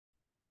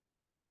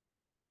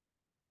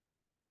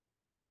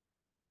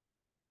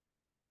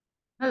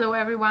Hello,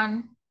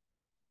 everyone.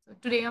 So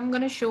today I'm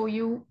going to show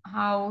you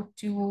how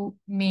to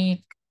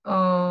make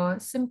a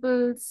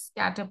simple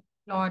scatter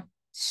plot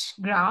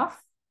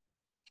graph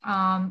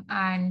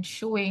and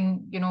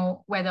showing,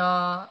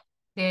 whether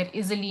there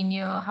is a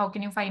linear, how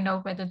can you find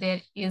out whether there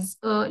is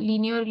a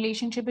linear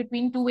relationship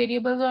between two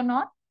variables or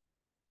not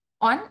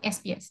on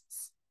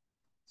SPSS.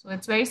 So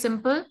it's very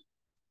simple.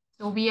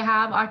 So we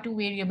have our two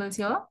variables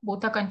here.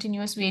 Both are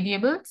continuous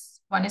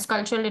variables. One is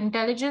cultural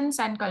intelligence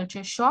and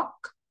culture shock.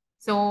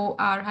 So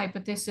our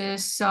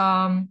hypothesis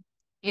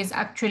is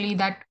actually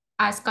that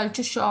as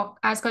cultural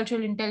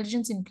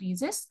intelligence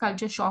increases,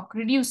 culture shock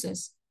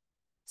reduces.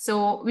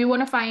 So we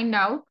want to find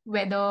out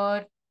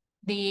whether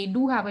they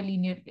do have a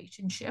linear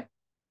relationship.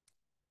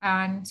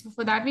 And so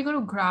for that, we go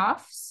to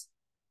graphs,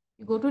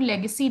 you go to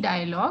legacy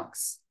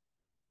dialogues,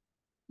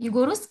 you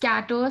go to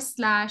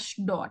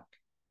scatter/dot,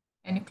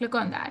 and you click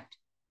on that,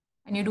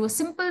 and you do a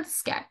simple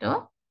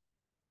scatter.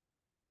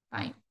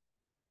 Fine.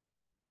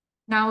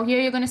 Now here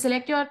you're going to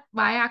select your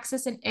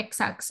y-axis and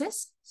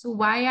x-axis. So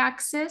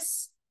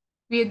y-axis,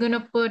 we're going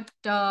to put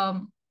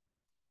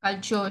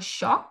culture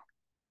shock,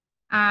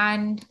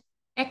 and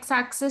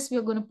x-axis,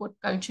 we're going to put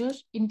culture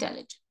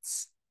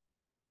intelligence.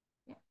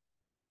 Yeah.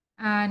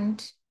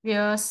 And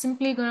we're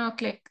simply going to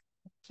click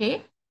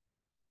OK.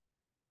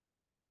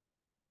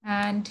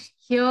 And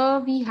here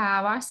we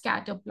have our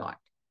scatter plot.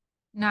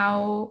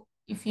 Now,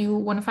 if you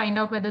want to find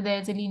out whether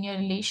there's a linear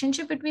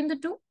relationship between the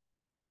two,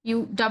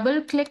 you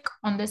double click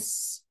on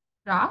this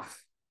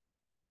graph.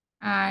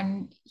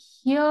 And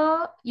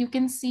here you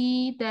can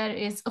see there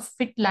is a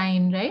fit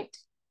line, right?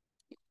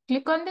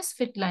 Click on this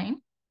fit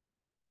line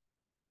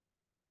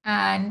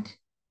and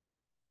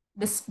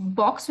this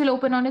box will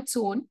open on its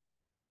own.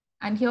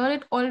 And here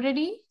it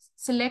already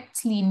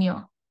selects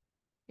linear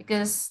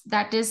because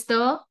that is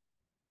the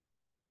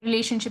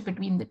relationship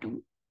between the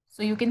two.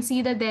 So you can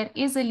see that there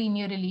is a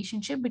linear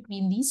relationship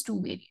between these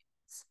two variables.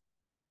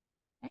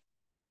 Okay?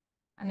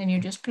 And then you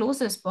just close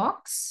this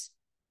box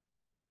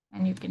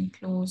and you can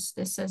close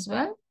this as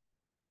well.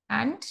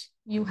 And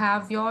you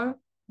have your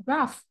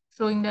graph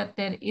showing that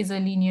there is a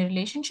linear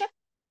relationship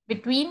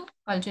between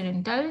culture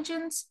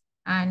intelligence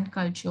and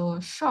culture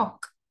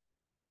shock.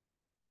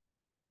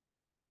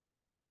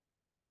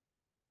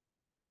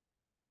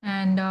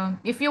 And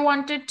if you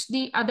want it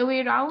the other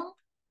way around,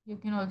 you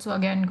can also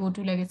again go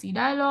to legacy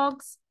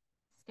dialogues,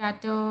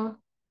 scatter,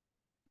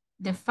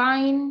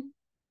 define,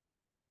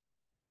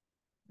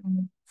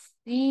 remove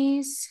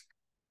these.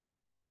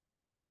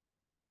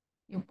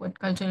 You put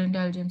cultural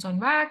intelligence on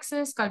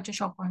y-axis, culture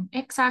shock on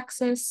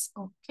x-axis.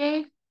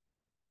 Okay.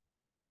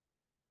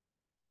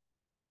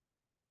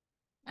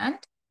 And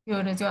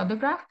here is your other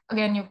graph.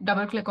 Again, you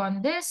double click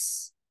on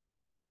this.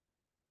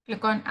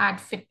 Click on add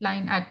fit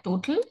line, add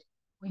total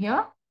over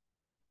here.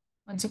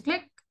 Once you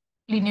click,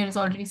 linear is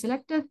already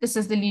selected. This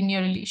is the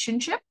linear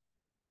relationship.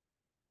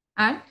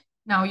 And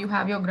now you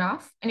have your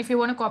graph. And if you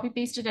want to copy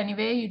paste it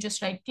anyway, you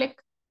just right click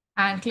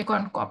and click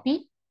on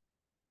copy.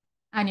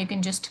 And you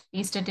can just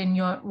paste it in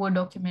your Word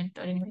document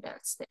or anywhere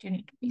else that you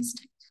need to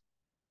paste it.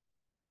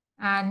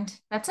 And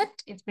that's it.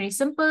 It's very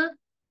simple.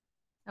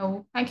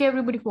 So thank you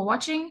everybody for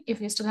watching.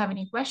 If you still have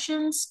any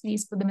questions,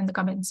 please put them in the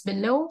comments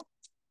below.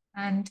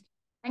 And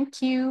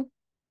thank you.